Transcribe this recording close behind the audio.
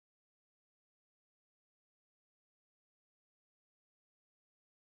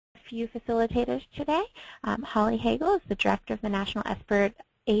few facilitators today. Holly Hagel is the director of the National SBIRT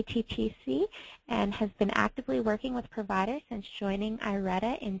ATTC and has been actively working with providers since joining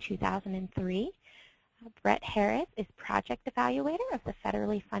IRETA in 2003. Brett Harris is project evaluator of the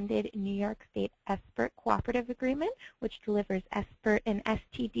federally funded New York State SBIRT Cooperative Agreement, which delivers SBIRT and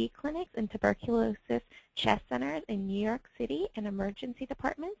STD clinics and tuberculosis chest centers in New York City and emergency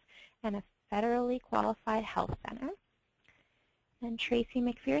departments, and a federally qualified health center. And Tracy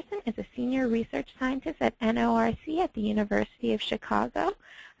McPherson is a senior research scientist at NORC at the University of Chicago.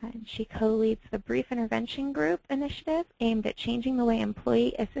 And she co-leads the Brief Intervention Group initiative aimed at changing the way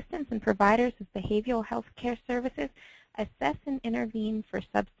employee assistants and providers of behavioral health care services assess and intervene for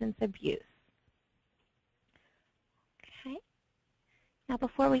substance abuse. Okay. Now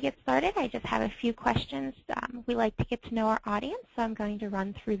before we get started, I just have a few questions. We like to get to know our audience, so I'm going to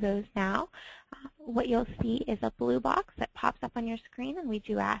run through those now. What you'll see is a blue box that pops up on your screen, and we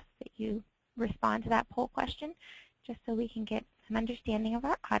do ask that you respond to that poll question just so we can get some understanding of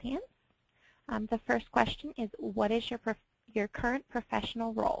our audience. The first question is, what is your current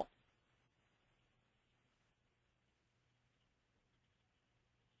professional role?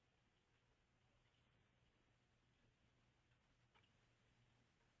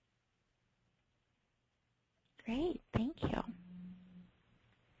 Great, thank you.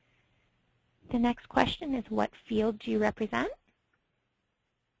 The next question is, what field do you represent?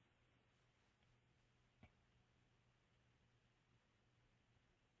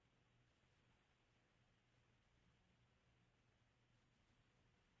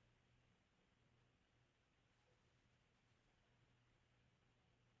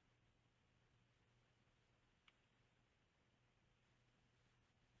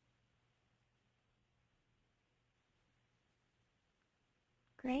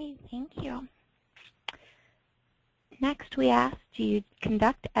 Great, thank you. Next, we ask, do you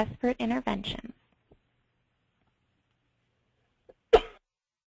conduct SBIRT interventions?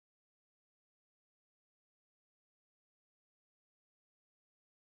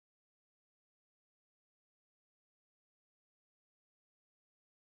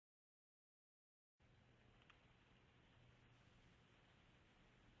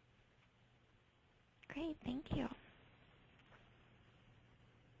 Great, thank you.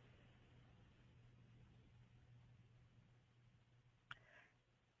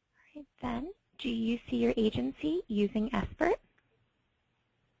 Then, do you see your agency using SBIRT?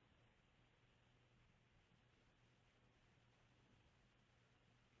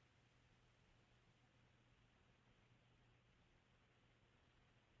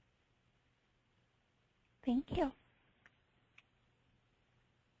 Thank you.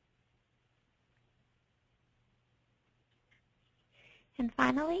 And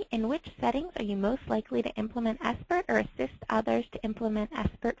finally, in which settings are you most likely to implement SBIRT or assist others to implement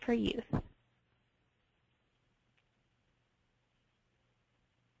SBIRT for youth?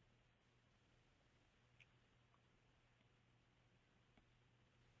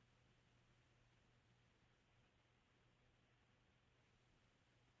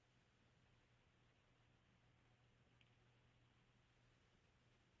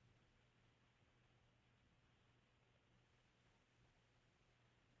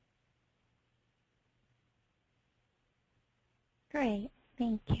 Great,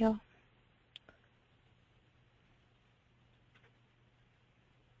 thank you.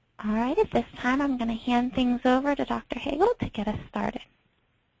 All right, at this time I'm going to hand things over to Dr. Hagel to get us started.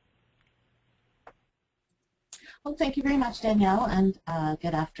 Well, thank you very much, Danielle, and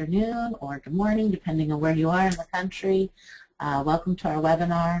good afternoon or good morning, depending on where you are in the country. Welcome to our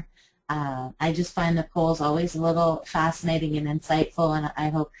webinar. I just find the polls always a little fascinating and insightful, and I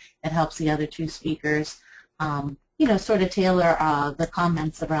hope it helps the other two speakers sort of tailor the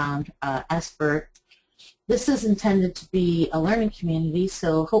comments around SBIRT. This is intended to be a learning community,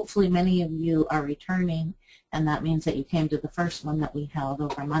 so hopefully many of you are returning, and that means that you came to the first one that we held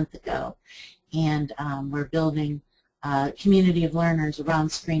over a month ago. And we're building a community of learners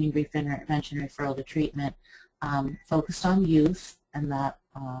around screening, brief intervention, referral to treatment, focused on youth, and that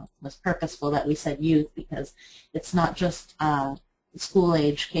was purposeful that we said youth because it's not just school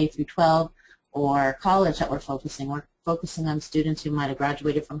age K through 12 or college that we're focusing. We're focusing on students who might have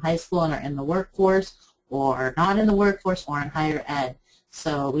graduated from high school and are in the workforce or not in the workforce or in higher ed.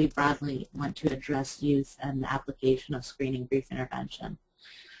 So we broadly want to address youth and the application of screening, brief intervention.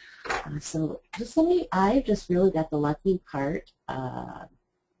 So I just really got the lucky part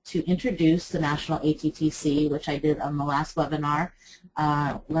to introduce the National ATTC, which I did on the last webinar,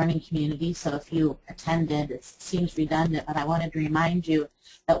 learning community. So if you attended, it seems redundant, but I wanted to remind you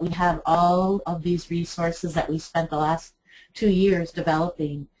that we have all of these resources that we spent the last 2 years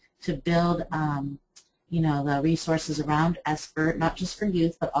developing to build the resources around SBIRT, not just for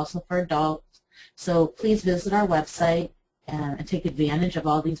youth, but also for adults. So please visit our website and take advantage of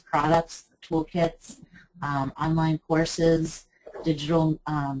all these products, toolkits, online courses, digital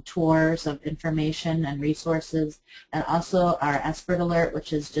tours of information and resources, and also our SBIRT Alert,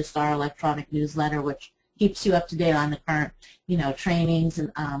 which is just our electronic newsletter, which keeps you up to date on the current, trainings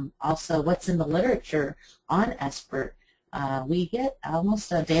and also what's in the literature on SBIRT. We get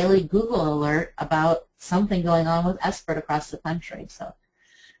almost a daily Google alert about something going on with SBIRT across the country. So,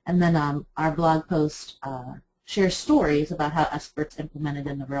 and then our blog post shares stories about how SBIRT's implemented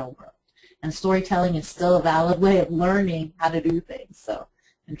in the real world. And storytelling is still a valid way of learning how to do things, so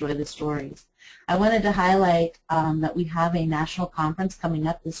enjoy the stories. I wanted to highlight that we have a national conference coming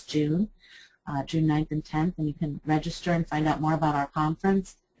up this June, June 9th and 10th, and you can register and find out more about our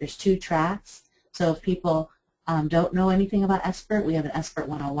conference. There's 2 tracks, so if people don't know anything about SBIRT, we have an SBIRT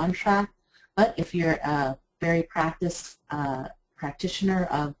 101 track, but if you're a very practiced practitioner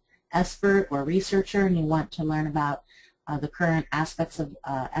of SBIRT or researcher and you want to learn about the current aspects of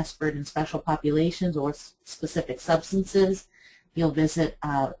SBIRT in special populations or specific substances, you'll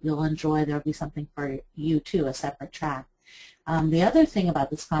enjoy. There'll be something for you too, a separate track. The other thing about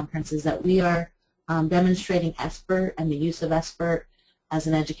this conference is that we are demonstrating SBIRT and the use of SBIRT as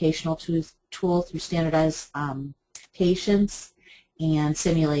an educational tool through standardized patients and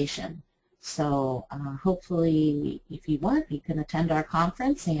simulation. So hopefully, if you want, you can attend our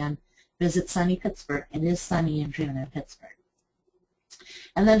conference and visit sunny Pittsburgh. It is sunny in June in Pittsburgh.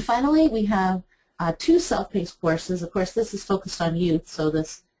 And then finally, we have 2 self-paced courses. Of course, this is focused on youth, so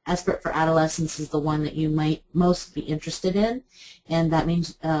this SBIRT for adolescents is the one that you might most be interested in. And that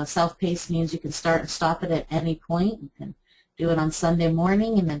means self-paced means you can start and stop it at any point. You can do it on Sunday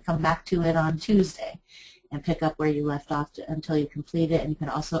morning and then come back to it on Tuesday and pick up where you left off until you complete it. And you can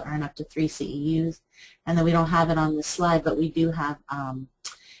also earn up to 3 CEUs. And then we don't have it on this slide, but we do have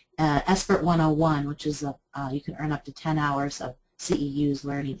SBIRT 101, which is you can earn up to 10 hours of CEUs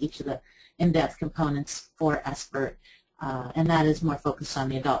learning each of the in-depth components for SBIRT, and that is more focused on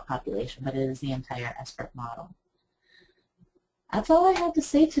the adult population, but it is the entire SBIRT model. That's all I have to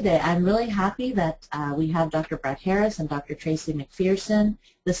say today. I'm really happy that we have Dr. Brett Harris and Dr. Tracy McPherson.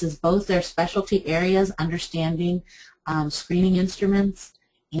 This is both their specialty areas, understanding screening instruments,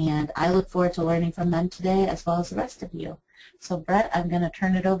 and I look forward to learning from them today as well as the rest of you. So Brett, I'm going to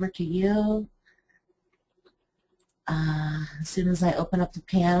turn it over to you as soon as I open up the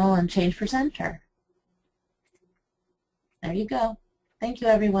panel and change presenter. There you go. Thank you,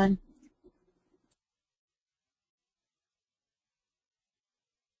 everyone.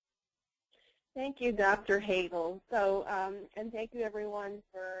 Thank you, Dr. Hagel. So, and thank you, everyone,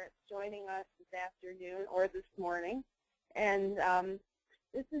 for joining us this afternoon or this morning. And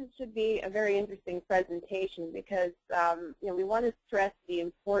this should be a very interesting presentation because we want to stress the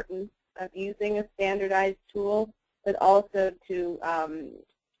importance of using a standardized tool, but also to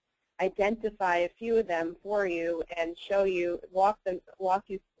identify a few of them for you and show you, walk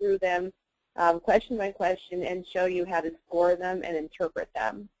you through them question by question and show you how to score them and interpret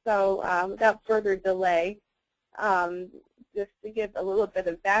them. So without further delay, just to give a little bit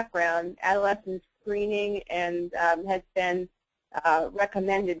of background, adolescent screening has been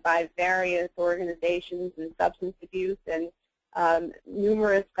recommended by various organizations in substance abuse and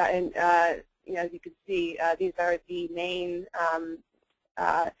numerous, as you can see, these are the main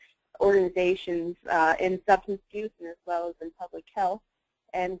organizations in substance abuse and as well as in public health.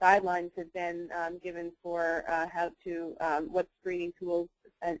 And guidelines have been given for how to, what screening tools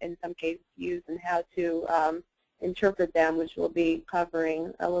in some cases use and how to interpret them, which we'll be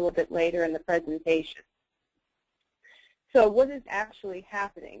covering a little bit later in the presentation. So what is actually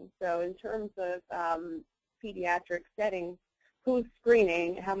happening? So in terms of pediatric settings, who's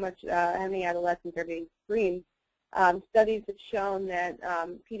screening, how many adolescents are being screened? Studies have shown that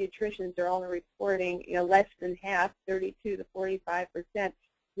pediatricians are only reporting less than half, 32 to 45%,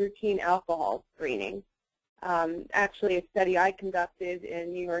 routine alcohol screening. Actually, a study I conducted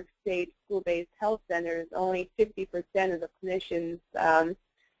in New York State school-based health centers, only 50% of the clinicians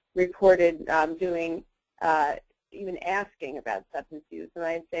reported doing even asking about substance use, and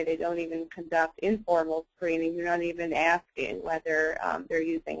I'd say they don't even conduct informal screening. They're not even asking whether they're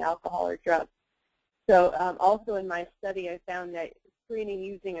using alcohol or drugs. So also in my study, I found that screening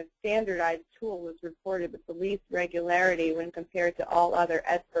using a standardized tool was reported with the least regularity when compared to all other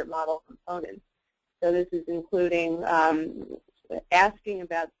SBIRT model components. So this is including asking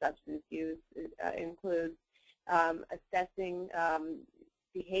about substance use, includes assessing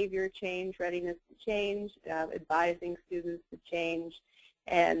behavior change, readiness to change, advising students to change,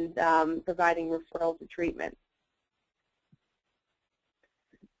 and providing referral to treatment.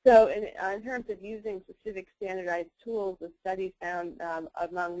 So in terms of using specific standardized tools, the study found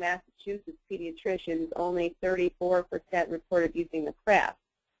among Massachusetts pediatricians, only 34% reported using the craft.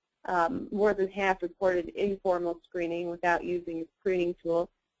 More than half reported informal screening without using a screening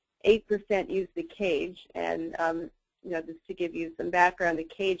tool. 8% used the cage, and just to give you some background, the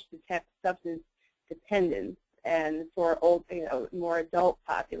cage detects substance dependence, and for old, more adult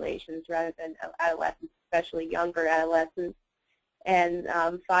populations rather than adolescents, especially younger adolescents. And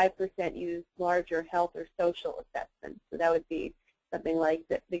 5% use larger health or social assessments. So that would be something like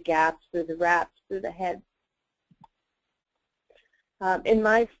the gaps or the wraps through the head. In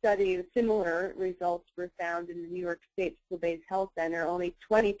my study, similar results were found in the New York State School-Based Health Center. Only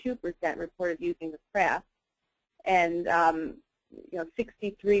 22% reported using the craft, and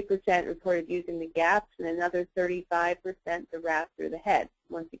 63% reported using the gaps, and another 35% the wrap through the head.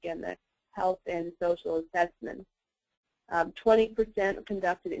 Once again, the health and social assessments. 20%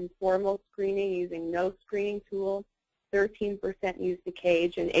 conducted informal screening using no screening tool, 13% used the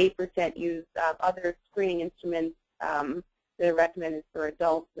cage, and 8% used other screening instruments that are recommended for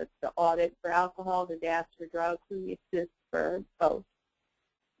adults. That's the audit for alcohol, the DAS for drugs, and the assist for both.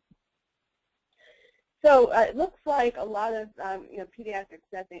 So it looks like a lot of pediatric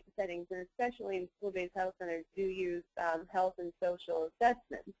settings, and especially in school-based health centers, do use health and social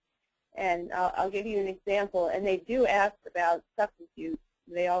assessments. And I'll give you an example. And they do ask about substance use.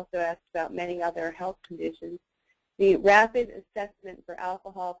 They also ask about many other health conditions. The Rapid Assessment for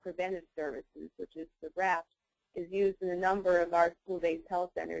Alcohol Preventive Services, which is the RAP, is used in a number of our school-based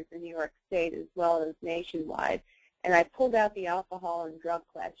health centers in New York State as well as nationwide. And I pulled out the alcohol and drug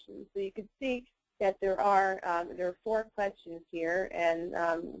questions. So you can see that there are 4 questions here, and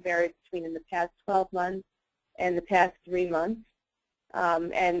varied between in the past 12 months and the past 3 months.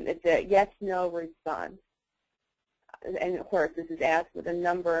 And it's a yes/no response. And of course, this is asked with a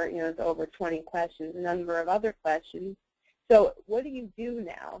number, it's over 20 questions, a number of other questions. So what do you do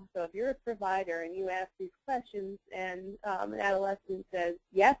now? So if you're a provider and you ask these questions and an adolescent says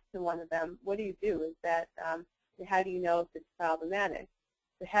yes to one of them, what do you do? Is that, how do you know if it's problematic?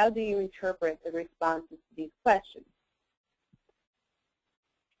 So how do you interpret the responses to these questions?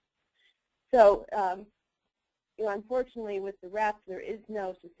 So, unfortunately, with the RAP, there is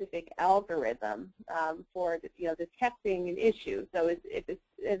no specific algorithm for detecting an issue. So if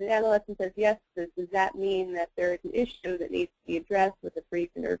an adolescent says yes, does that mean that there is an issue that needs to be addressed with a brief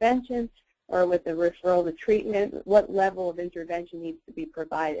intervention or with a referral to treatment? What level of intervention needs to be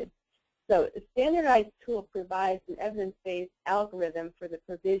provided? So a standardized tool provides an evidence-based algorithm for the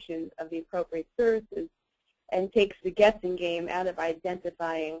provision of the appropriate services and takes the guessing game out of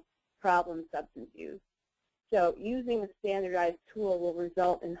identifying problem substance use. So using a standardized tool will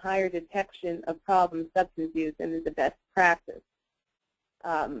result in higher detection of problem substance use and is the best practice.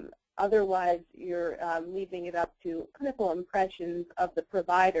 Otherwise, you're leaving it up to clinical impressions of the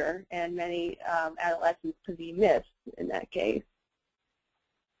provider, and many adolescents could be missed in that case.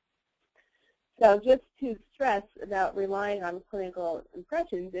 So just to stress about relying on clinical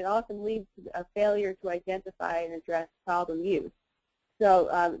impressions, it often leads to a failure to identify and address problem use.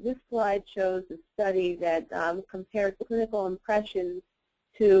 So this slide shows a study that compares clinical impressions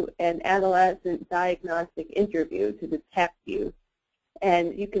to an adolescent diagnostic interview to detect use.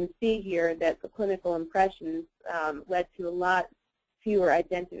 And you can see here that the clinical impressions led to a lot fewer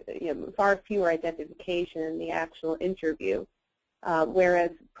far fewer identification in the actual interview,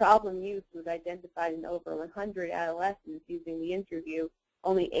 whereas problem use was identified in over 100 adolescents using the interview.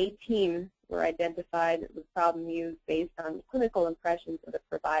 Only 18 were identified with problem use based on clinical impressions of the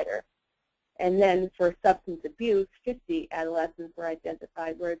provider. And then for substance abuse, 50 adolescents were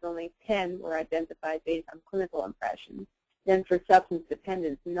identified, whereas only 10 were identified based on clinical impressions. Then for substance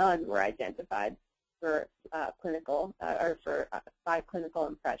dependence, none were identified for by clinical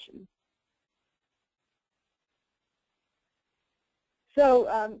impressions.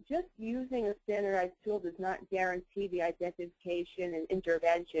 So just using a standardized tool does not guarantee the identification and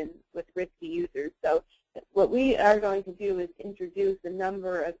intervention with risky users. So what we are going to do is introduce a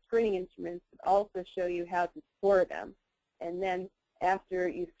number of screening instruments that also show you how to score them. And then after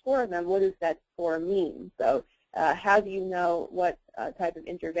you score them, what does that score mean? So how do you know what type of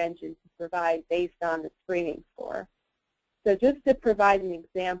intervention to provide based on the screening score? So just to provide an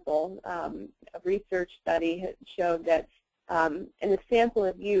example, a research study showed that in a sample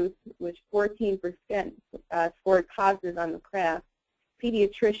of youth, which 14% scored positive on the craft,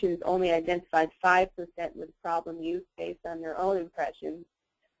 pediatricians only identified 5% with problem use based on their own impressions,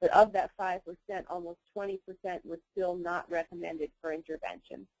 But of that 5%, almost 20% were still not recommended for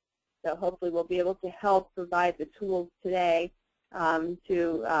intervention. So hopefully we'll be able to help provide the tools today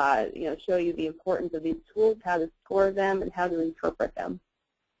to show you the importance of these tools, how to score them, and how to interpret them.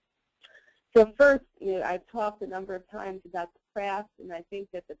 So first, I've talked a number of times about the craft, and I think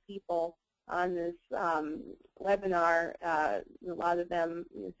that the people on this webinar, a lot of them,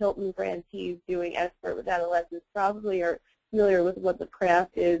 Hilton grantees doing SBIRT with adolescents, probably are familiar with what the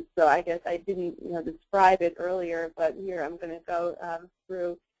craft is. So I guess I didn't describe it earlier, but here I'm going to go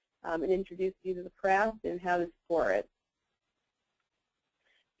through and introduce you to the craft and how to score it.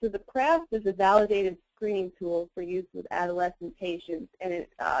 So the craft is a validated screening tool for use with adolescent patients, and it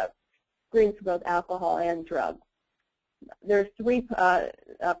screens for both alcohol and drugs. There are 3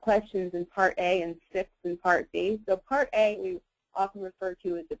 questions in Part A and 6 in Part B. So Part A we often refer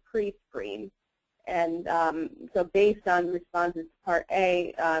to as the pre-screen. And so based on responses to Part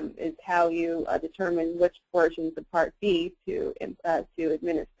A is how you determine which portions of Part B to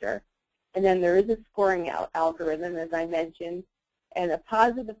administer. And then there is a scoring algorithm, as I mentioned. And a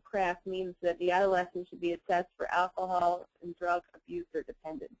positive craft means that the adolescent should be assessed for alcohol and drug abuse or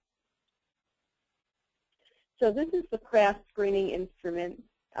dependence. So this is the craft screening instrument,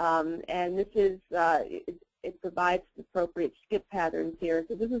 and this is it provides appropriate skip patterns here.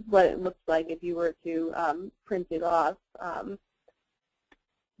 So this is what it looks like if you were to print it off.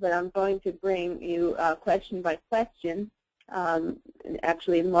 But I'm going to bring you question by question,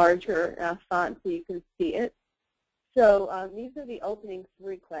 actually in larger font so you can see it. So these are the opening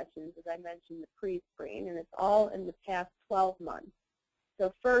 3 questions, as I mentioned, the pre-screen, and it's all in the past 12 months.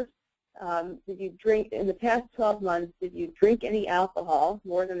 So first, did you drink, in the past 12 months, did you drink any alcohol,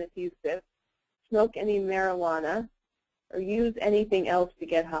 more than a few sips, smoke any marijuana, or use anything else to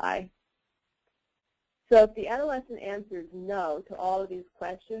get high? So if the adolescent answers no to all of these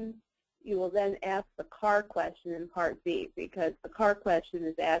questions, you will then ask the car question in Part B, because the car question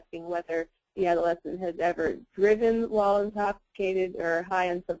is asking whether the adolescent has ever driven while intoxicated or high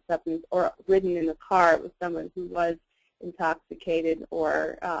on some substance, or ridden in a car with someone who was intoxicated,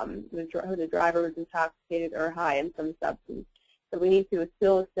 or the driver was intoxicated or high on some substance. So we need to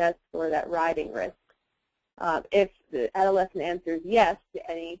still assess for that riding risk. If the adolescent answers yes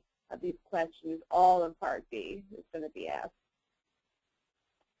to any of these questions, all in Part B is going to be asked.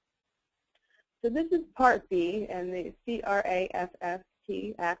 So this is Part B, and the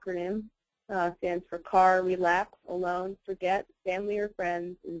CRAFFT acronym stands for car, relax, alone, forget, family or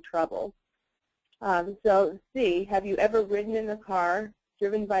friends, in trouble. So C, have you ever ridden in a car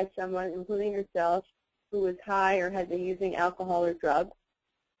driven by someone, including yourself, who was high or had been using alcohol or drugs?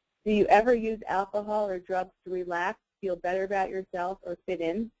 Do you ever use alcohol or drugs to relax, feel better about yourself, or fit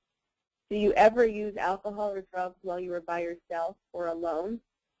in? Do you ever use alcohol or drugs while you were by yourself or alone?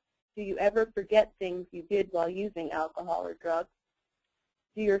 Do you ever forget things you did while using alcohol or drugs?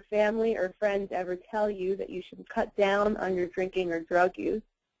 Do your family or friends ever tell you that you should cut down on your drinking or drug use?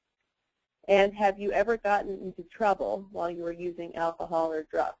 And have you ever gotten into trouble while you were using alcohol or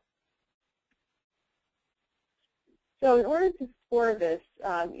drugs? So in order to score this,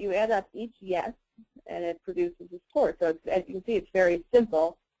 you add up each yes, and it produces a score. So it's, as you can see, it's very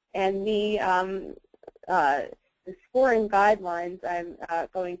simple. And the scoring guidelines I'm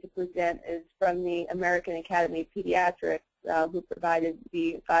going to present is from the American Academy of Pediatrics, who provided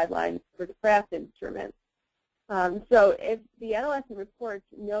the guidelines for the craft instrument. So if the adolescent reports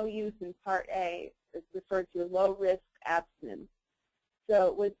no use in Part A, it's referred to as low-risk abstinence.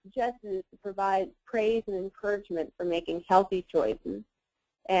 So what's suggested is to provide praise and encouragement for making healthy choices,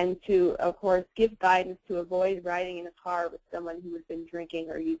 and to, of course, give guidance to avoid riding in a car with someone who has been drinking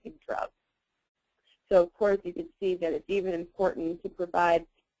or using drugs. So, of course, you can see that it's even important to provide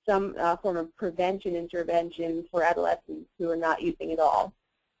some form of prevention intervention for adolescents who are not using at all.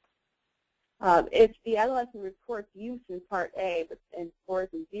 If the adolescent reports use in Part A and scores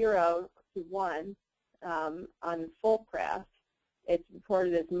 0 to 1 on full craft, it's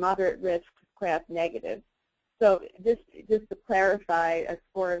reported as moderate risk craft negative. So just to clarify, a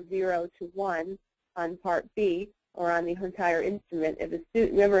score of 0 to 1 on Part B or on the entire instrument, if a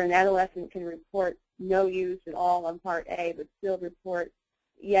student, remember, an adolescent can report no use at all on Part A but still report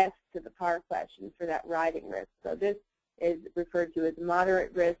yes to the car question for that riding risk. So this is referred to as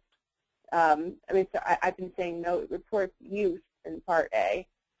moderate risk. I've been saying no, it reports use in Part A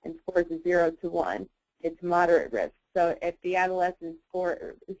and scores 0 to 1. It's moderate risk. So if the adolescent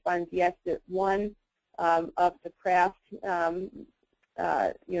responds yes to 1 of the craft, the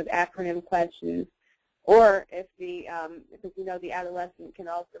acronym questions, or if because the adolescent can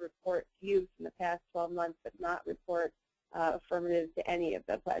also report use in the past 12 months but not report affirmative to any of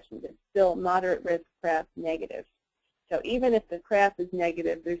the questions. It's still moderate risk, CRAF negative. So even if the CRAF is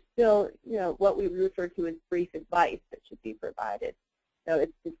negative, there's still, what we refer to as brief advice that should be provided. So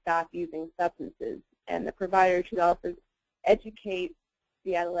it's to stop using substances. And the provider should also educate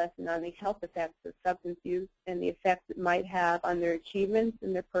the adolescent on the health effects of substance use and the effects it might have on their achievements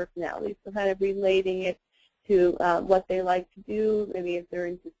and their personality. So kind of relating it to what they like to do, maybe if they're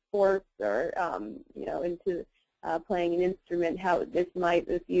into sports or, into playing an instrument, how this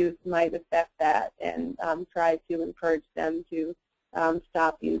use might affect that, and try to encourage them to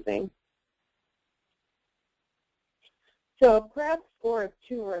stop using. So a CRAF score of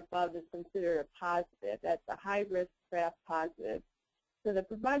 2 or above is considered a positive. That's a high-risk CRAF positive. So the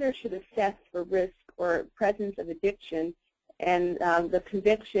provider should assess for risk or presence of addiction and the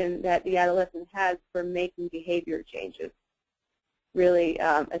conviction that the adolescent has for making behavior changes, really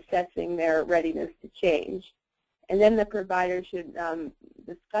assessing their readiness to change. And then the provider should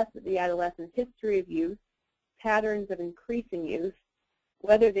discuss the adolescent's history of use, patterns of increasing use,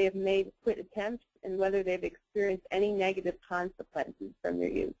 whether they have made quit attempts, and whether they've experienced any negative consequences from their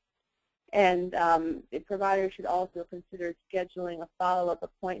use. And the provider should also consider scheduling a follow-up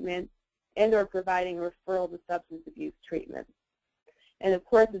appointment and or providing a referral to substance abuse treatment. And of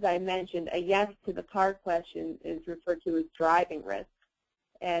course, as I mentioned, a yes to the car question is referred to as driving risk.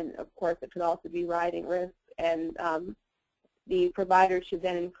 And of course, it could also be riding risk. And the provider should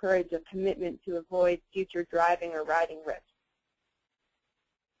then encourage a commitment to avoid future driving or riding risk.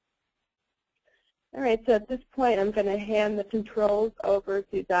 All right, so at this point, I'm going to hand the controls over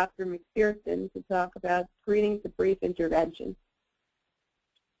to Dr. McPherson to talk about screening to brief intervention.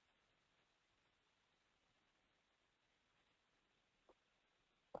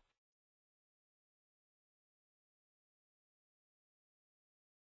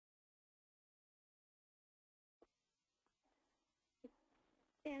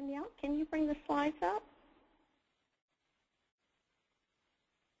 Danielle, can you bring the slides up?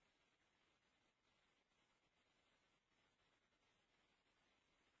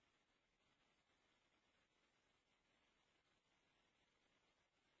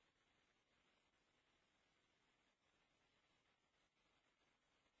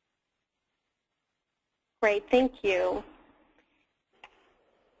 Great, thank you.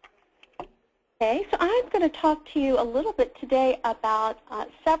 Okay, so I'm going to talk to you a little bit today about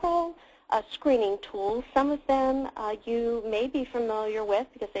several screening tools. Some of them you may be familiar with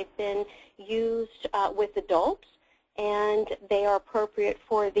because they've been used with adults, and they are appropriate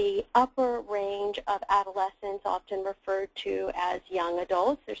for the upper range of adolescents, often referred to as young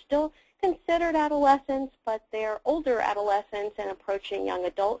adults. They're still considered adolescents, but they're older adolescents and approaching young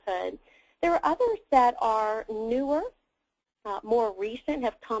adulthood. There are others that are newer, more recent,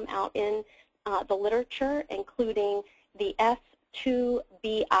 have come out in the literature, including the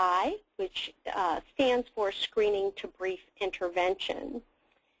S2BI, which stands for Screening to Brief Intervention.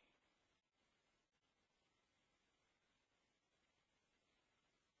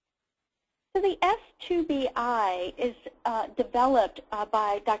 So the S2BI is developed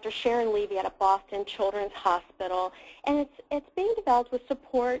by Dr. Sharon Levy at a Boston Children's Hospital, and it's being developed with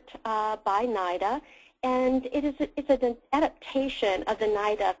support by NIDA, and it's an adaptation of the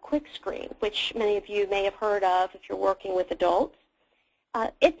NIDA Quick Screen, which many of you may have heard of if you're working with adults.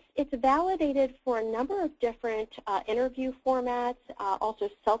 It's validated for a number of different interview formats, also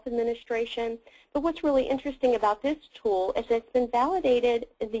self-administration. But what's really interesting about this tool is it's been validated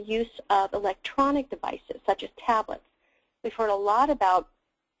in the use of electronic devices, such as tablets. We've heard a lot about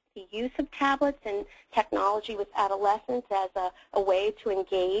the use of tablets and technology with adolescents as a way to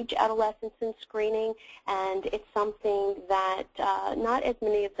engage adolescents in screening, and it's something that not as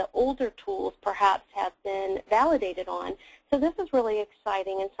many of the older tools perhaps have been validated on. So this is really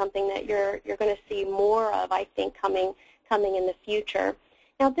exciting and something that you're going to see more of, I think, coming in the future.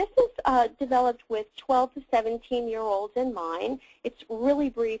 Now, this is developed with 12 to 17-year-olds in mind. It's really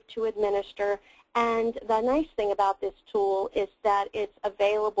brief to administer, and the nice thing about this tool is that it's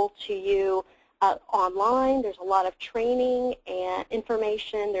available to you online. There's a lot of training and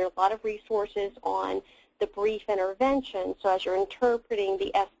information. There's a lot of resources on the brief intervention. So as you're interpreting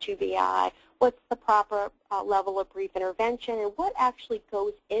the S2BI, what's the proper level of brief intervention, and what actually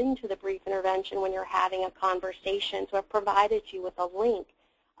goes into the brief intervention when you're having a conversation. So I've provided you with a link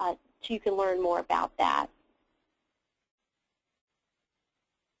so you can learn more about that.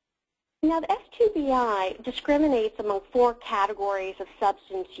 Now, the S2BI discriminates among 4 categories of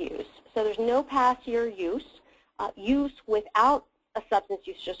substance use. So there's no past year use, use without a substance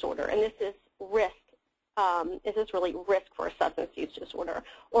use disorder, and this is risk. Is this really risk for a substance use disorder,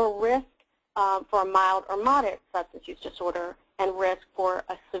 or risk for a mild or moderate substance use disorder and risk for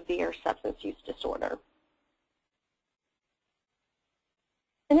a severe substance use disorder.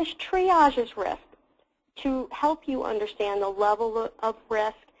 And this triages risk to help you understand the level of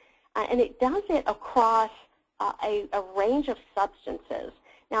risk, and it does it across a range of substances.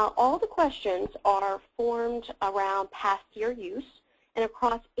 Now, all the questions are formed around past year use and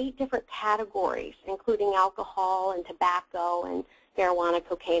across 8 different categories, including alcohol and tobacco and marijuana,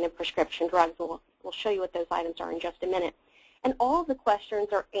 cocaine, and prescription drugs. We'll show you what those items are in just a minute. And all of the questions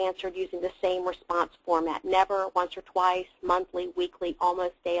are answered using the same response format, never, once or twice, monthly, weekly,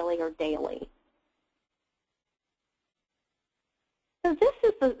 almost daily, or daily. So this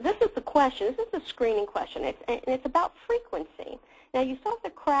is the question. This is the screening question, and it's about frequency. Now, you saw the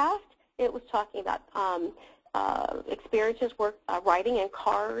craft. It was talking about experiences riding in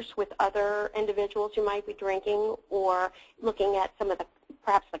cars with other individuals who might be drinking, or looking at some of the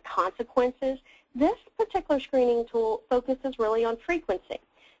perhaps the consequences. This particular screening tool focuses really on frequency.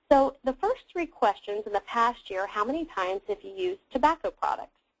 So the first 3 questions in the past year: how many times have you used tobacco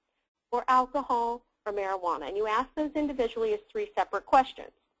products, or alcohol, or marijuana? And you ask those individually as 3 separate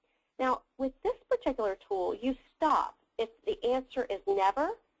questions. Now, with this particular tool, you stop. If the answer is never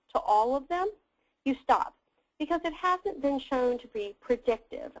to all of them, you stop, because it hasn't been shown to be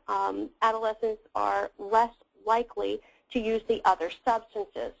predictive. Adolescents are less likely to use the other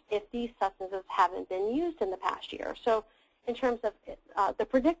substances if these substances haven't been used in the past year. So in terms of the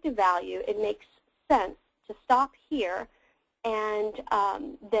predictive value, it makes sense to stop here, and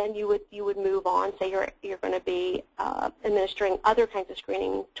then you would move on. Say you're going to be administering other kinds of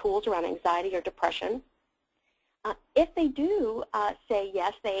screening tools around anxiety or depression. If they do say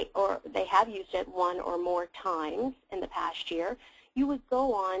yes, they have used it 1 or more times in the past year, you would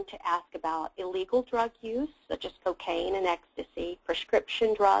go on to ask about illegal drug use, such as cocaine and ecstasy,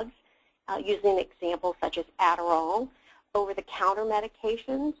 prescription drugs, using examples such as Adderall, over-the-counter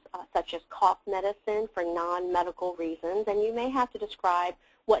medications, such as cough medicine for non-medical reasons, and you may have to describe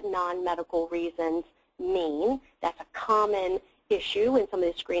what non-medical reasons mean. That's a common issue in some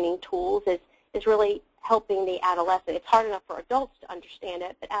of the screening tools, is really helping the adolescent. It's hard enough for adults to understand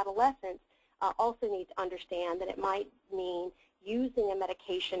it, but adolescents also need to understand that it might mean using a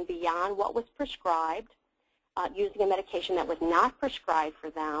medication beyond what was prescribed, using a medication that was not prescribed for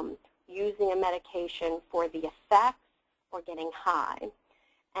them, using a medication for the effects, or getting high.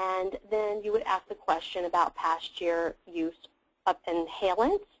 And then you would ask the question about past year use of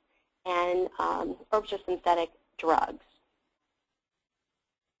inhalants and or just synthetic drugs.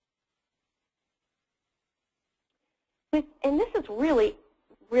 And this is really,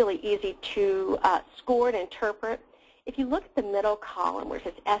 really easy to score and interpret. If you look at the middle column where it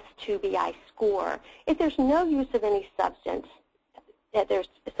says S2BI score, if there's no use of any substance, there's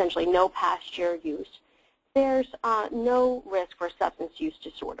essentially no past year use, there's no risk for substance use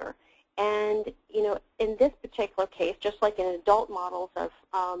disorder. And in this particular case, just like in adult models of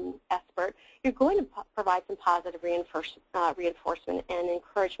SBIRT, you're going to provide some positive reinforcement and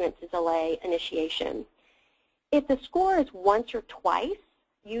encouragement to delay initiation. If the score is once or twice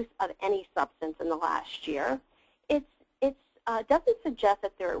use of any substance in the last year, it doesn't suggest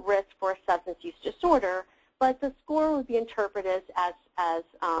that they're at risk for a substance use disorder, but the score would be interpreted as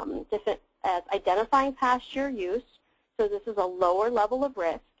identifying past year use, so this is a lower level of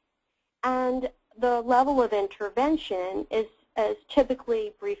risk, and the level of intervention is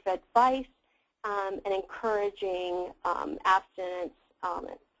typically brief advice and encouraging abstinence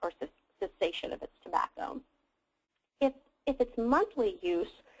or cessation of its tobacco. If it's monthly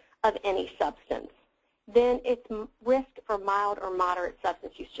use of any substance, then it's risk for mild or moderate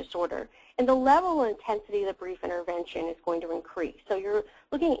substance use disorder. And the level and intensity of the brief intervention is going to increase. So you're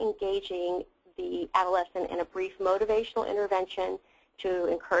looking at engaging the adolescent in a brief motivational intervention to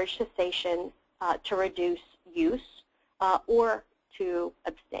encourage cessation, to reduce use, or to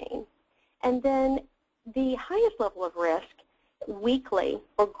abstain. And then the highest level of risk, weekly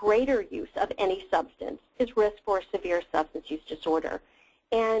or greater use of any substance, is risk for severe substance use disorder.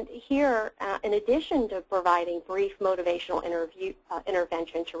 And here, in addition to providing brief motivational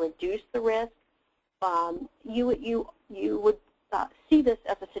intervention to reduce the risk, you would see this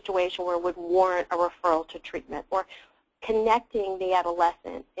as a situation where it would warrant a referral to treatment, or connecting the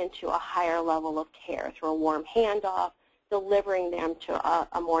adolescent into a higher level of care through a warm handoff, delivering them to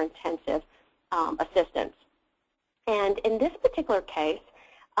a more intensive assistance. And in this particular case,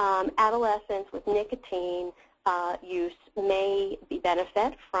 adolescents with nicotine use may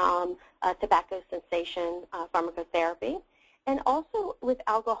benefit from tobacco cessation pharmacotherapy, and also with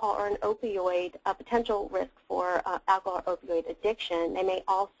alcohol or an opioid, a potential risk for alcohol or opioid addiction. They may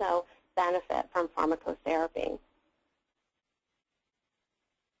also benefit from pharmacotherapy.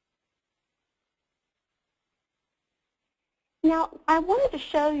 Now, I wanted to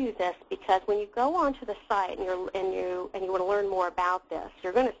show you this because when you go onto the site and you want to learn more about this,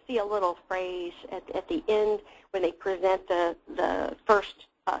 you're going to see a little phrase at the end when they present the first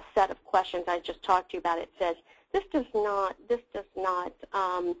set of questions I just talked to you about. It says, this does not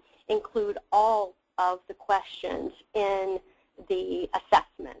include all of the questions in the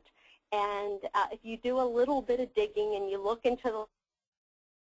assessment. And if you do a little bit of digging and you look into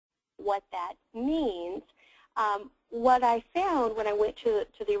what that means, what I found when I went to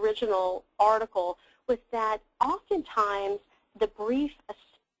the original article was that oftentimes the brief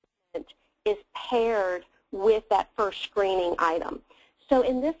assessment is paired with that first screening item. So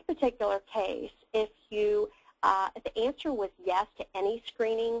in this particular case, if the answer was yes to any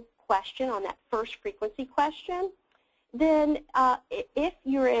screening question on that first frequency question, then if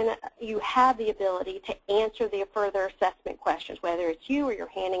you have the ability to answer the further assessment questions, whether it's you or you're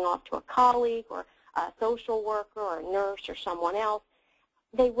handing off to a colleague or a social worker or a nurse or someone else,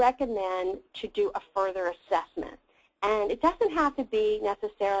 they recommend to do a further assessment. And it doesn't have to be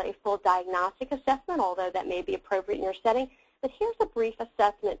necessarily a full diagnostic assessment, although that may be appropriate in your setting. But here's a brief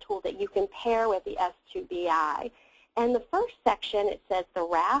assessment tool that you can pair with the S2BI. And the first section, it says the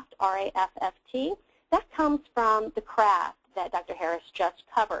RAFT, R-A-F-F-T. That comes from the craft that Dr. Harris just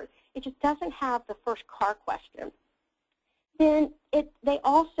covered. It just doesn't have the first CAR question. Then they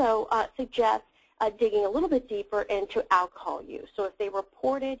also suggest digging a little bit deeper into alcohol use. So if they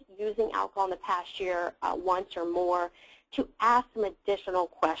reported using alcohol in the past year once or more, to ask them additional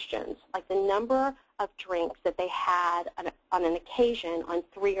questions, like the number of drinks that they had on an occasion on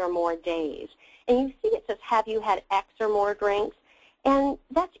 3 or more days. And you see it says, have you had X or more drinks? And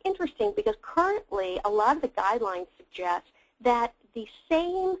that's interesting because currently a lot of the guidelines suggest that the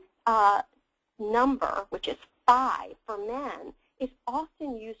same number, which is 5 for men, is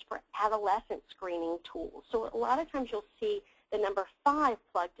often used for adolescent screening tools. So a lot of times you'll see the number 5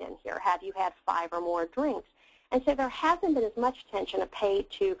 plugged in here. Have you had 5 or more drinks? And so there hasn't been as much attention paid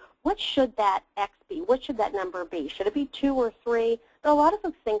to what should that X be? What should that number be? Should it be 2 or 3? But a lot of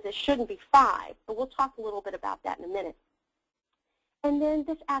folks think it shouldn't be 5, but we'll talk a little bit about that in a minute. And then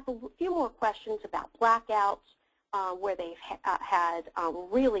this asks a few more questions about blackouts, where they've had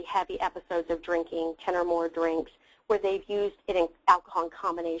really heavy episodes of drinking, 10 or more drinks, where they've used it in alcohol in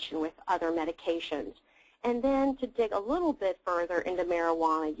combination with other medications. And then to dig a little bit further into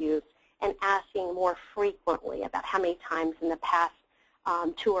marijuana use and asking more frequently about how many times in the past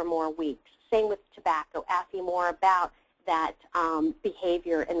 2 or more weeks. Same with tobacco, asking more about that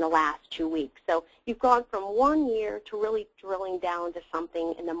behavior in the last 2 weeks. So you've gone from 1 year to really drilling down to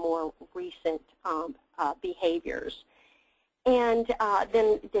something in the more recent behaviors. And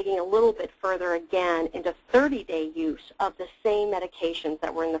then digging a little bit further again into 30-day use of the same medications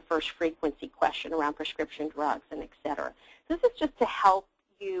that were in the first frequency question around prescription drugs and et cetera. This is just to help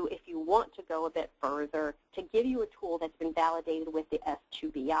you, if you want to go a bit further, to give you a tool that's been validated with the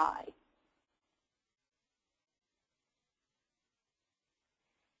S2BI.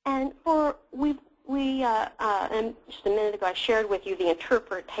 And and just a minute ago I shared with you the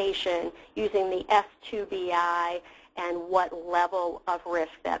interpretation using the S2BI and what level of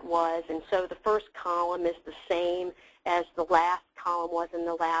risk that was. And so the first column is the same as the last column was in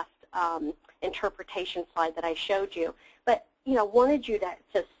the last interpretation slide that I showed you. But wanted you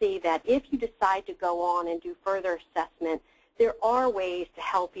to see that if you decide to go on and do further assessment, there are ways to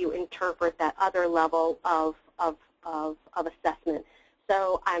help you interpret that other level of assessment.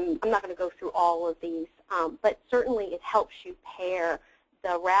 So I'm not going to go through all of these, but certainly it helps you pair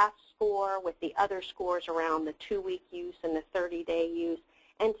the RAF score with the other scores around the 2-week use and the 30-day use,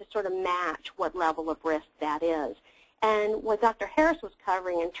 and to sort of match what level of risk that is. And what Dr. Harris was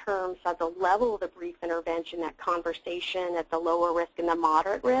covering in terms of the level of the brief intervention, that conversation at the lower risk and the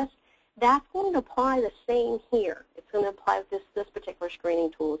moderate risk, that's going to apply the same here. It's going to apply with this particular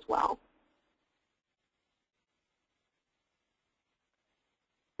screening tool as well.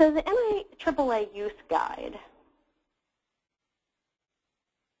 So the NIAAA Youth Guide.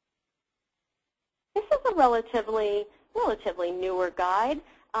 This is a relatively newer guide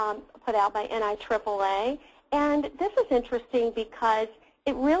put out by NIAAA. And this is interesting because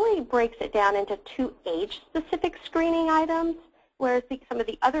it really breaks it down into 2 age-specific screening items, whereas some of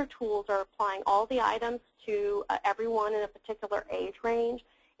the other tools are applying all the items to everyone in a particular age range.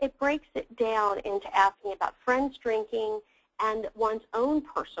 It breaks it down into asking about friends drinking and one's own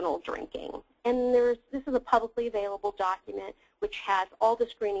personal drinking. And this is a publicly available document which has all the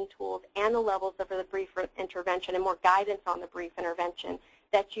screening tools and the levels of the brief intervention and more guidance on the brief intervention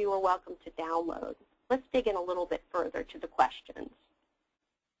that you are welcome to download. Let's dig in a little bit further to the questions.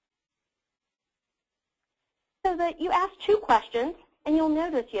 So that you ask 2 questions, and you'll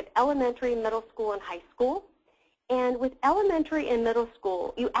notice you have elementary, middle school, and high school. And with elementary and middle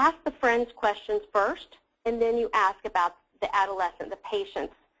school, you ask the friends questions first, and then you ask about the adolescent, the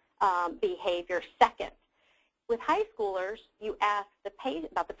patient's behavior second. With high schoolers, you ask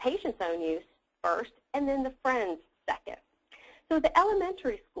about the patient's own use first, and then the friends second. So the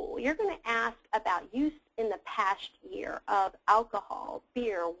elementary school, you're going to ask about use in the past year of alcohol,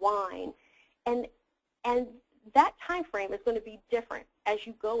 beer, wine, and that time frame is going to be different as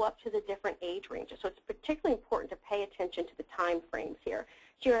you go up to the different age ranges. So it's particularly important to pay attention to the time frames here.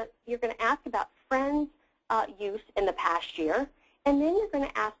 So you're going to ask about friends' use in the past year, and then you're going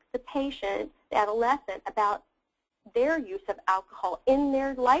to ask the patient, the adolescent, about their use of alcohol in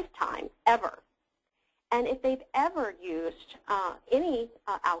their lifetime ever. And if they've ever used any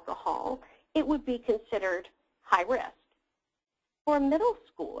alcohol, it would be considered high risk. For a middle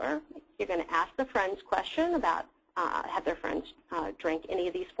schooler, you're going to ask the friends question about have their friends drank any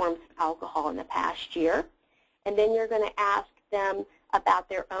of these forms of alcohol in the past year. And then you're going to ask them about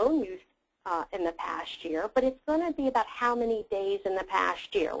their own use in the past year, but it's going to be about how many days in the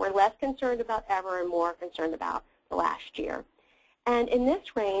past year. We're less concerned about ever and more concerned about the last year. And in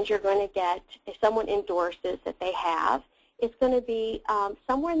this range, you're going to get, if someone endorses that they have, it's going to be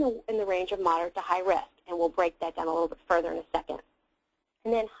somewhere in the range of moderate to high risk, and we'll break that down a little bit further in a second.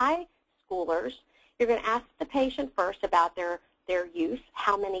 And then high schoolers, you're going to ask the patient first about their use,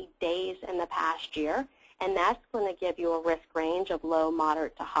 how many days in the past year, and that's going to give you a risk range of low,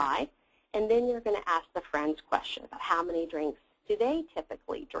 moderate to high. And then you're going to ask the friends question about how many drinks do they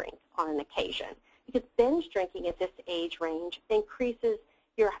typically drink on an occasion. Because binge drinking at this age range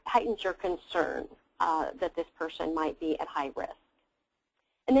heightens your concern that this person might be at high risk.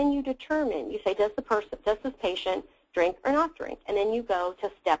 And then you determine, you say, does this patient drink or not drink? And then you go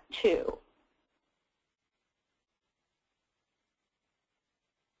to step 2.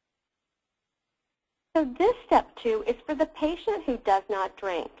 So this step 2 is for the patient who does not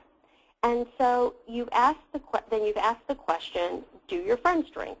drink. And so you've asked the question, do your friends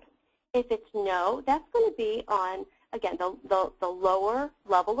drink? If it's no, that's going to be on, again, the lower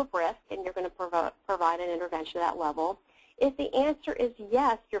level of risk, and you're going to provide an intervention at that level. If the answer is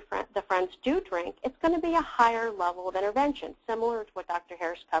yes, the friends do drink, it's going to be a higher level of intervention, similar to what Dr.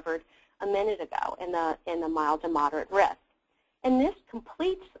 Harris covered a minute ago in the mild to moderate risk. And this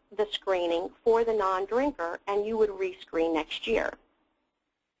completes the screening for the non-drinker, and you would rescreen next year.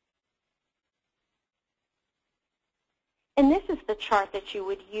 And this is the chart that you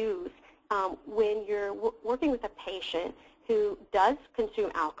would use when you're working with a patient who does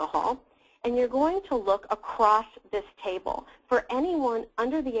consume alcohol, and you're going to look across this table. For anyone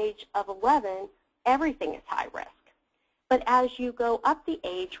under the age of 11, everything is high risk. But as you go up the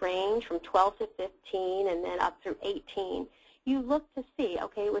age range from 12 to 15 and then up through 18, you look to see,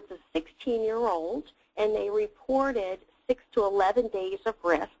 okay, it was a 16-year-old, and they reported 6 to 11 days of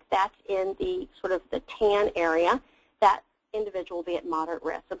risk. That's in the sort of the tan area. That individual will be at moderate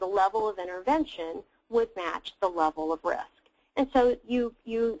risk. So the level of intervention would match the level of risk. And so you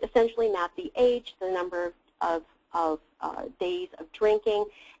essentially map the age, the number of days of drinking,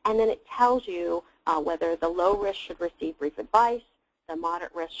 and then it tells you whether the low risk should receive brief advice, the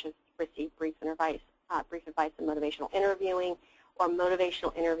moderate risk should receive brief advice and motivational interviewing, or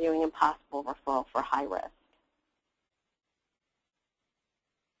motivational interviewing and possible referral for high risk.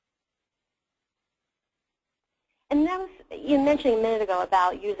 And that was, you mentioned a minute ago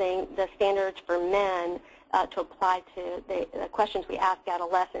about using the standards for men to apply to the questions we ask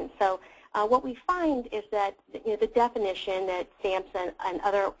adolescents. So what we find is that the definition that SAMHSA and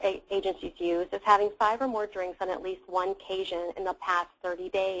other agencies use is having 5 or more drinks on at least one occasion in the past 30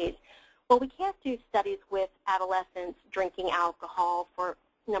 days. Well, we can't do studies with adolescents drinking alcohol for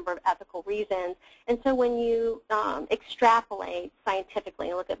a number of ethical reasons. And so when you extrapolate scientifically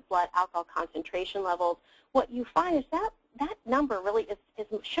and look at blood alcohol concentration levels, what you find is that that number really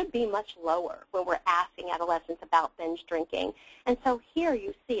should be much lower when we're asking adolescents about binge drinking. And so here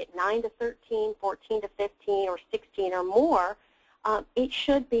you see it 9 to 13, 14 to 15, or 16 or more. It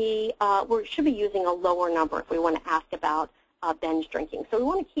should be we should be using a lower number if we want to ask about binge drinking. So we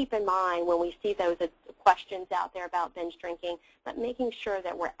want to keep in mind when we see those questions out there about binge drinking, but making sure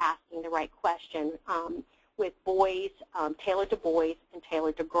that we're asking the right question with boys, tailored to boys and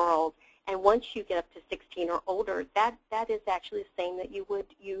tailored to girls. And once you get up to 16 or older, that is actually the same that you would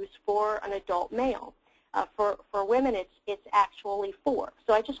use for an adult male. For women, it's actually 4.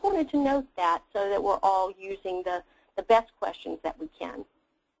 So I just wanted to note that so that we're all using the best questions that we can.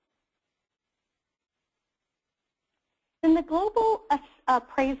 Then the Global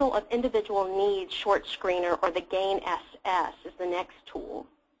Appraisal of Individual Needs Short Screener, or the GAIN-SS, is the next tool.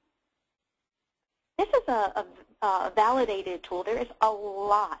 This is a validated tool. There is a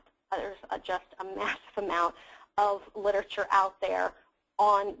lot, there's just a massive amount of literature out there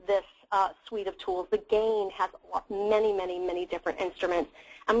on this suite of tools. The GAIN has many, many, many different instruments.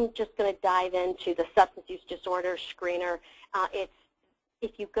 I'm just going to dive into the substance use disorder screener. If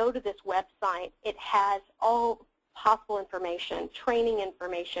you go to this website, it has all possible information, training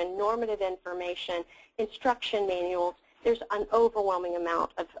information, normative information, instruction manuals. There's an overwhelming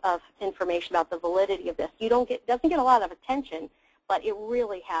amount of information about the validity of this. Doesn't get a lot of attention, but it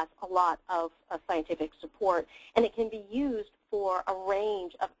really has a lot of scientific support, and it can be used for a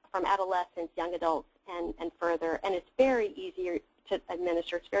range from adolescents, young adults, and further. And it's very easy to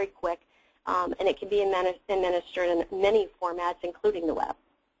administer. It's very quick, and it can be administered in many formats, including the web.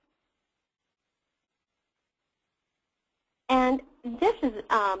 And this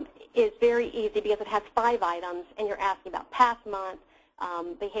is very easy because it has 5 items, and you're asking about past month,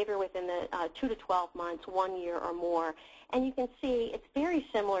 behavior within the 2 to 12 months, 1 year or more. And you can see it's very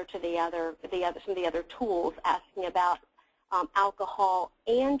similar to some of the other tools, asking about alcohol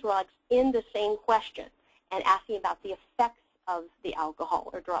and drugs in the same question, and asking about the effects of the alcohol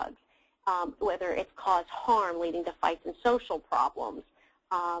or drugs, whether it's caused harm leading to fights and social problems,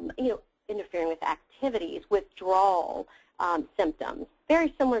 interfering with activities, withdrawal, symptoms.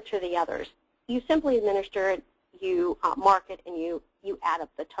 Very similar to the others. You simply administer it, you mark it, and you add up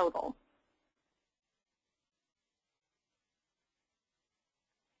the total.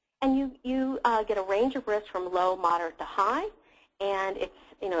 And you get a range of risks from low, moderate to high, and it's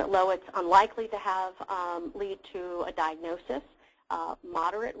at low it's unlikely to have lead to a diagnosis.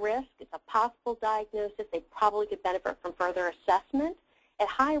 Moderate risk, it's a possible diagnosis. They probably could benefit from further assessment. At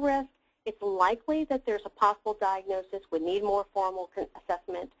high risk, it's likely that there's a possible diagnosis, would need more formal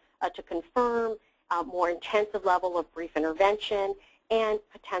assessment to confirm, more intensive level of brief intervention, and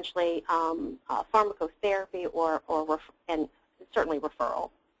potentially pharmacotherapy and certainly referral.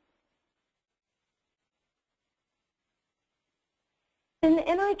 In the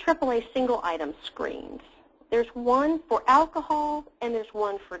NIAAA single item screens, there's one for alcohol and there's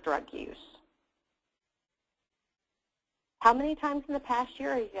one for drug use. How many times in the past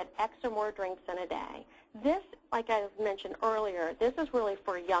year have you had X or more drinks in a day? This, like I mentioned earlier, this is really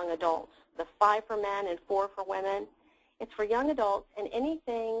for young adults. The 5 for men and 4 for women. It's for young adults, and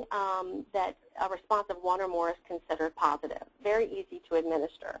anything that a response of 1 or more is considered positive. Very easy to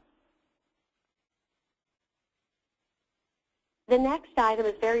administer. The next item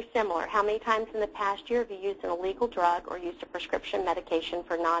is very similar. How many times in the past year have you used an illegal drug or used a prescription medication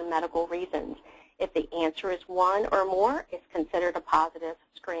for non-medical reasons? If the answer is 1 or more, it's considered a positive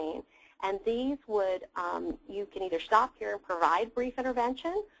screen. And these would, you can either stop here and provide brief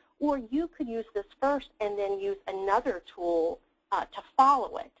intervention, or you could use this first and then use another tool to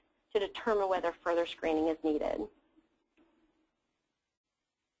follow it to determine whether further screening is needed.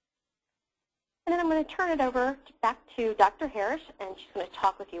 And then I'm going to turn it over back to Dr. Harris, and she's going to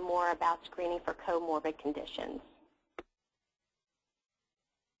talk with you more about screening for comorbid conditions.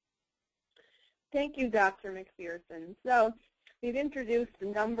 Thank you, Dr. McPherson. So we've introduced a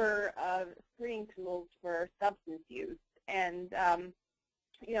number of screening tools for substance use. And,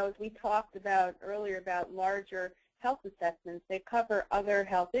 as we talked about earlier about larger health assessments, they cover other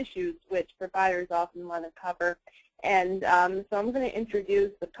health issues which providers often want to cover. And so I'm going to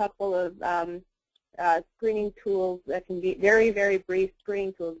introduce a couple of screening tools that can be very, very brief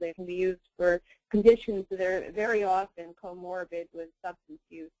screening tools that can be used for conditions that are very often comorbid with substance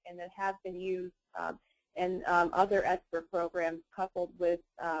use and that have been used in other SBIRT programs coupled with,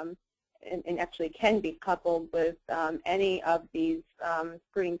 and actually can be coupled with any of these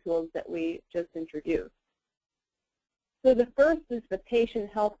screening tools that we just introduced. So the first is the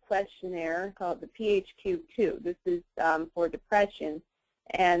Patient Health Questionnaire called the PHQ-2. This is for depression,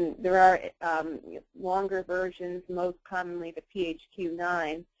 and there are longer versions, most commonly the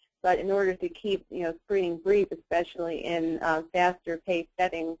PHQ-9. But in order to keep screening brief, especially in faster-paced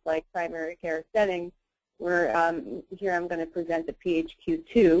settings like primary care settings, here I'm going to present the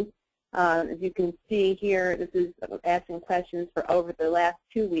PHQ-2. As you can see here, this is asking questions for over the last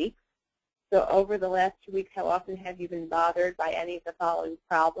 2 weeks. So over the last 2 weeks, how often have you been bothered by any of the following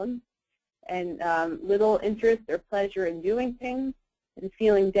problems? And little interest or pleasure in doing things, and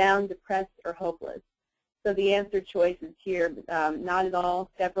feeling down, depressed, or hopeless. So the answer choices here, not at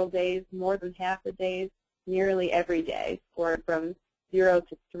all, several days, more than half the days, nearly every day, scored from 0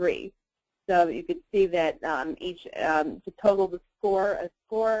 to 3. So you could see that to total the score, a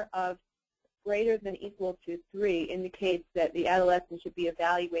score of greater than equal to 3 indicates that the adolescent should be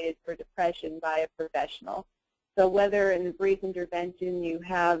evaluated for depression by a professional. So whether in the brief intervention you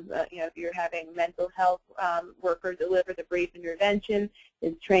have, if you're having a mental health worker deliver the brief intervention,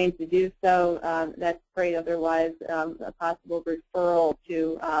 is trained to do so, that's great. Otherwise, a possible referral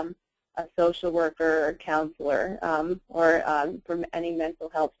to a social worker or counselor or from any mental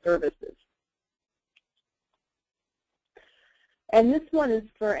health services. And this one is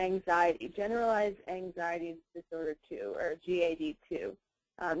for anxiety, generalized anxiety disorder 2, or GAD2.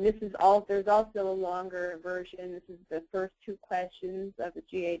 There's also a longer version. This is the first 2 questions of the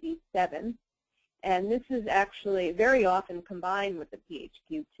GAD-7. And this is actually very often combined with the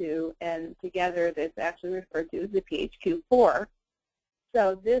PHQ-2, and together this actually referred to as the PHQ-4.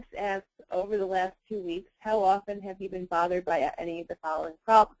 So this asks, over the last 2 weeks, how often have you been bothered by any of the following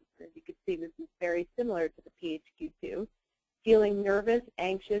problems? As you can see, this is very similar to the PHQ-2. Feeling nervous,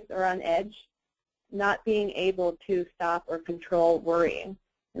 anxious, or on edge, not being able to stop or control worrying.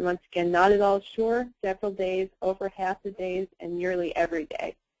 And once again, not at all sure, several days, over half the days, and nearly every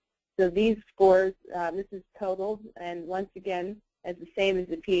day. So these scores, this is totaled, and once again, as the same as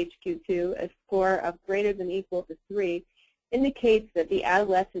the PHQ-2, a score of greater than equal to 3 indicates that the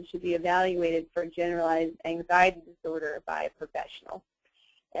adolescent should be evaluated for generalized anxiety disorder by a professional.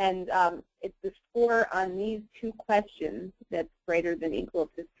 And it's the score on these 2 questions that's greater than equal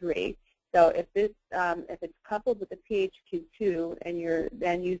to 3. So if it's coupled with the PHQ-2 and you're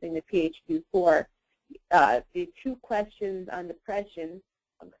then using the PHQ-4, the 2 questions on depression,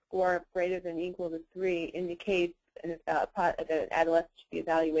 a score of greater than equal to 3 indicates that an adolescent should be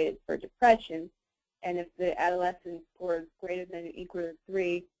evaluated for depression. And if the adolescent scores greater than or equal to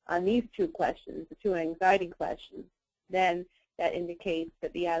 3 on these 2 questions, the 2 anxiety questions, then that indicates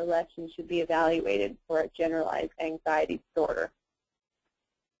that the adolescent should be evaluated for a generalized anxiety disorder.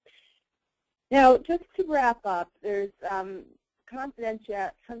 Now, just to wrap up, there's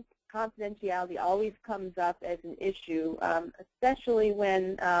confidentiality always comes up as an issue, especially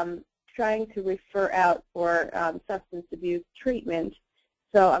when trying to refer out for substance abuse treatment.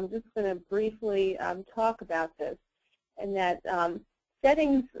 So I'm just going to briefly talk about this, and that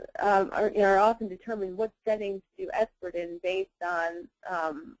settings are often determined what settings to do SBIRT in based on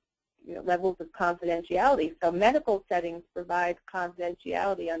levels of confidentiality. So medical settings provide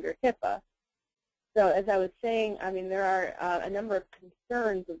confidentiality under HIPAA. So as I was saying, there are a number of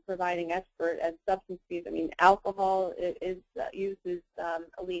concerns with providing SBIRT as substance use. Alcohol use is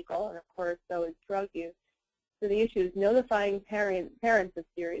illegal, and of course so is drug use. So the issue is notifying parents of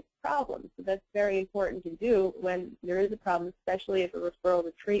serious problems. So that's very important to do when there is a problem, especially if a referral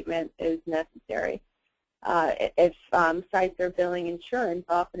to treatment is necessary. If sites are billing insurance,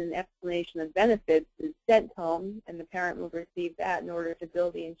 often an explanation of benefits is sent home, and the parent will receive that in order to bill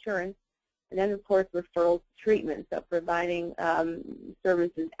the insurance. And then, of course, referrals to treatment, so providing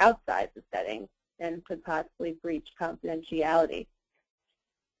services outside the setting then could possibly breach confidentiality.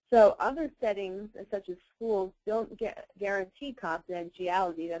 So other settings, such as schools, don't guarantee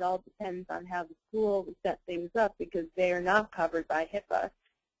confidentiality. That all depends on how the school set things up, because they are not covered by HIPAA.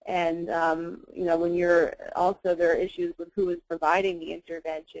 And when you're also, there are issues with who is providing the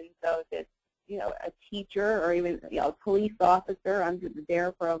intervention. So if it's a teacher or even a police officer under the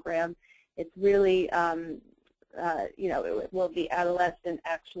DARE program, it's really will the adolescent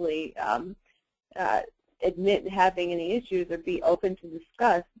actually admit having any issues or be open to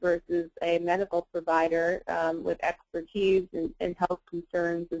discuss versus a medical provider with expertise and health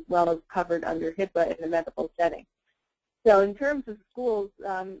concerns, as well as covered under HIPAA in the medical setting. So in terms of schools,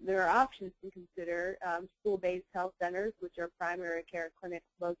 there are options to consider. School-based health centers, which are primary care clinics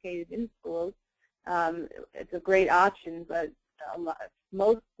located in schools. It's a great option, but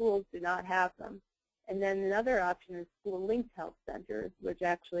most schools do not have them. And then another option is school-linked health centers, which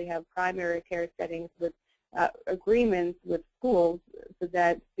actually have primary care settings with agreements with schools so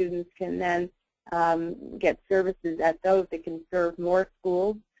that students can then get services at those. It can serve more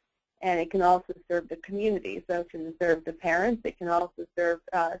schools, and it can also serve the community. So it can serve the parents. It can also serve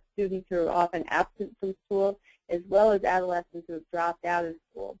students who are often absent from school, as well as adolescents who have dropped out of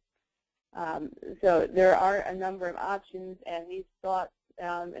school. So there are a number of options, and these thoughts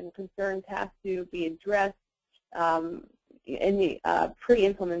and concerns have to be addressed in the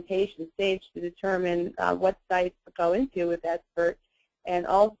pre-implementation stage to determine what sites to go into with SBIRT, and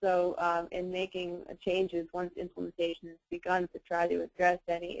also in making changes once implementation has begun to try to address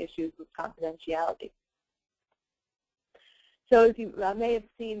any issues with confidentiality. So as you may have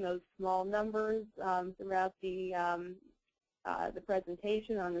seen those small numbers throughout the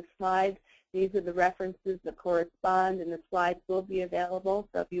presentation on the slide, These are the references that correspond, and the slides will be available.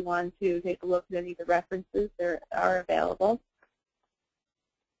 So if you want to take a look at any of the references, they are available.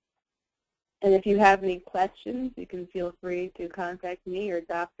 And if you have any questions, you can feel free to contact me or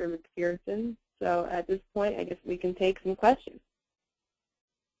Dr. McPherson. So at this point, I guess we can take some questions.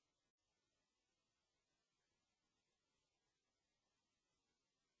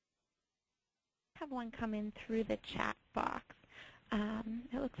 I have one come in through the chat box.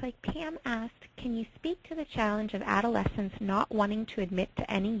 It looks like Pam asked, can you speak to the challenge of adolescents not wanting to admit to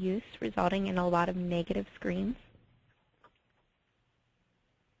any use, resulting in a lot of negative screens?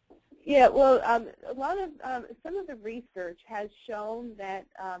 Yeah, well, some of the research has shown that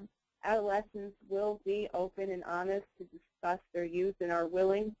adolescents will be open and honest to discuss their use and are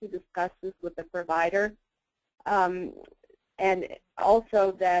willing to discuss this with the provider. And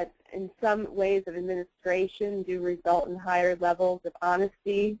also that in some ways of administration do result in higher levels of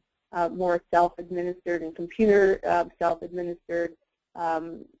honesty, more self-administered and computer self-administered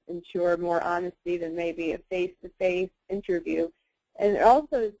ensure more honesty than maybe a face-to-face interview. And it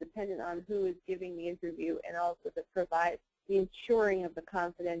also is dependent on who is giving the interview and also the ensuring of the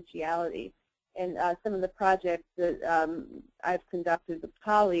confidentiality. And some of the projects that I've conducted with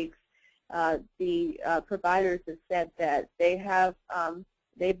colleagues, the providers have said that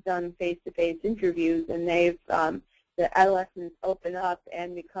they've done face-to-face interviews, and the adolescents open up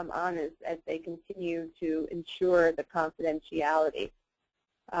and become honest as they continue to ensure the confidentiality.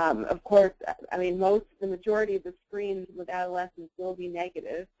 Of course, I mean, the majority of the screens with adolescents will be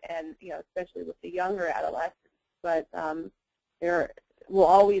negative, and especially with the younger adolescents. But there will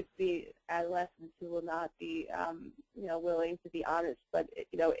always be adolescents who will not be, willing to be honest. But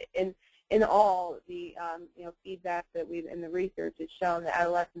in all, the feedback that we've in the research has shown that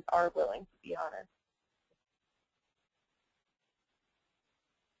adolescents are willing to be honest.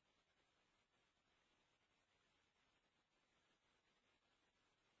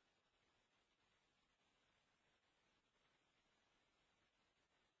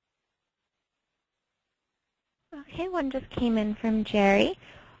 Okay, one just came in from Jerry.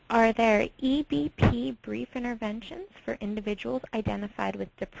 Are there EBP brief interventions for individuals identified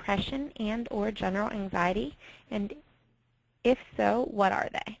with depression and or general anxiety? And if so, what are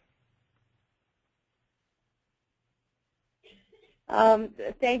they?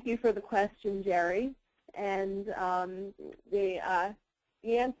 Thank you for the question, Jerry. And the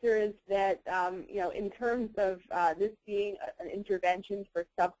answer is that, in terms of this being an intervention for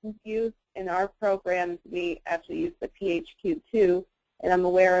substance use, in our programs we actually use the PHQ-2, and I'm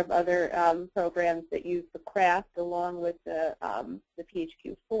aware of other programs that use the CRAFT along with the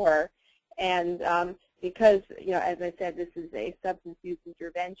PHQ-4. And because, as I said, this is a substance use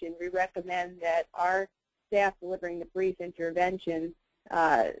intervention, we recommend that our staff delivering the brief intervention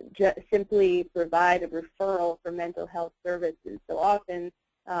simply provide a referral for mental health services. So often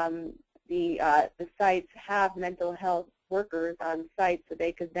the sites have mental health workers on site, so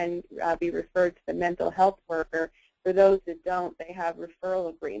they could then be referred to the mental health worker. For those that don't, they have referral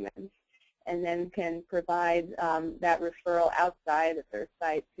agreements and then can provide that referral outside of their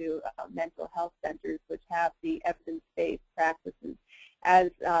site to mental health centers which have the evidence-based practices.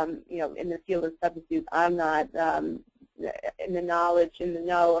 As in the field of substance use, I'm not in the knowledge, in the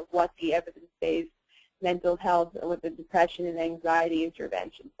know of what the evidence-based mental health or what the depression and anxiety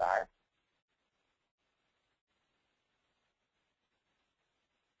interventions are.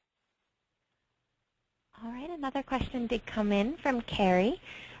 All right, another question did come in from Carrie.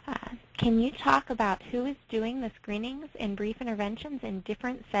 Can you talk about who is doing the screenings and brief interventions in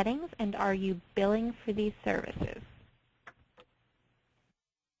different settings, and are you billing for these services?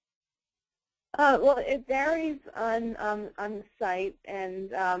 Well, it varies on the site and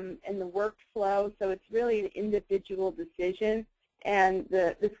the workflow, so it's really an individual decision. And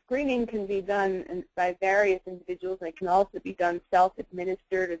the screening can be done by various individuals, and it can also be done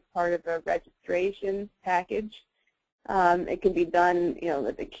self-administered as part of a registration package. It can be done,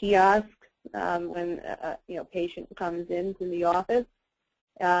 at the kiosk when a patient comes into the office,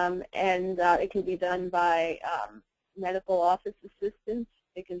 and it can be done by medical office assistants.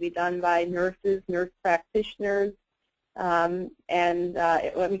 It can be done by nurses, nurse practitioners, and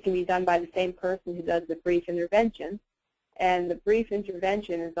it can be done by the same person who does the brief intervention. And the brief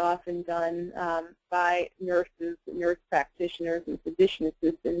intervention is often done by nurses, nurse practitioners, and physician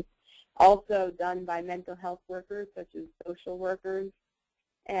assistants, also done by mental health workers such as social workers.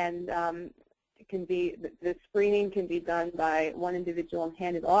 And the screening can be done by one individual and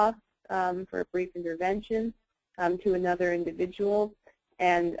handed off for a brief intervention to another individual.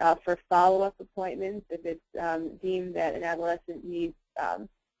 And for follow-up appointments, if it's deemed that an adolescent needs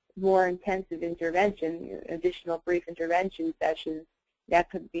more intensive intervention, additional brief intervention sessions, that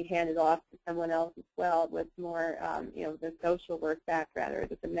could be handed off to someone else as well with more, the social work background or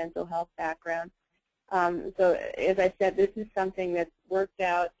the mental health background. So as I said, this is something that's worked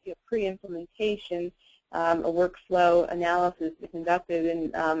out pre-implementation. A workflow analysis is conducted,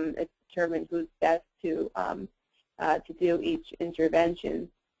 and it's determined who's best to do each intervention.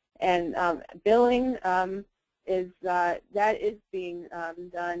 And billing that is being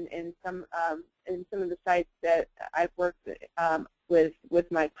done in some of the sites that I've worked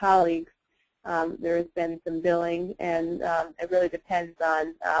with my colleagues. There has been some billing, and it really depends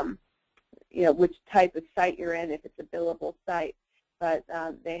on which type of site you're in, if it's a billable site. But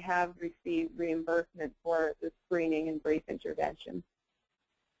they have received reimbursement for the screening and brief intervention.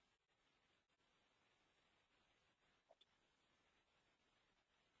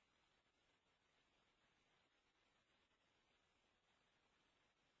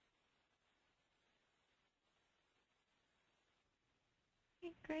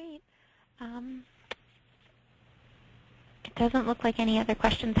 Okay, great. It doesn't look like any other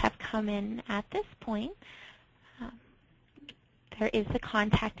questions have come in at this point. There is the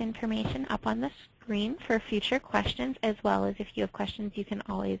contact information up on the screen for future questions, as well as if you have questions, you can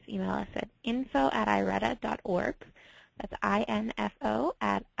always email us at info@ireta.org. That's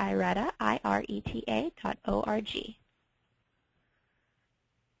info@ireta.org.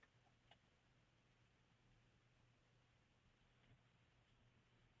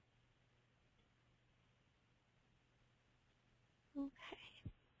 Okay.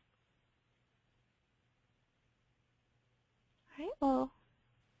 All right, well,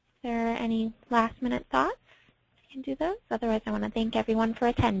 if there are any last-minute thoughts, you can do those. Otherwise, I want to thank everyone for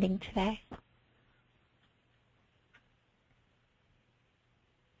attending today.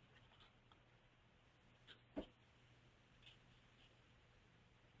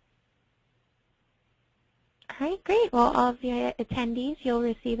 All right, great. Well, all of the attendees, you'll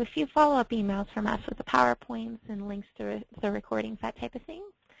receive a few follow-up emails from us with the PowerPoints and links to the recordings, that type of thing.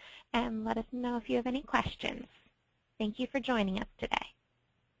 And let us know if you have any questions. Thank you for joining us today.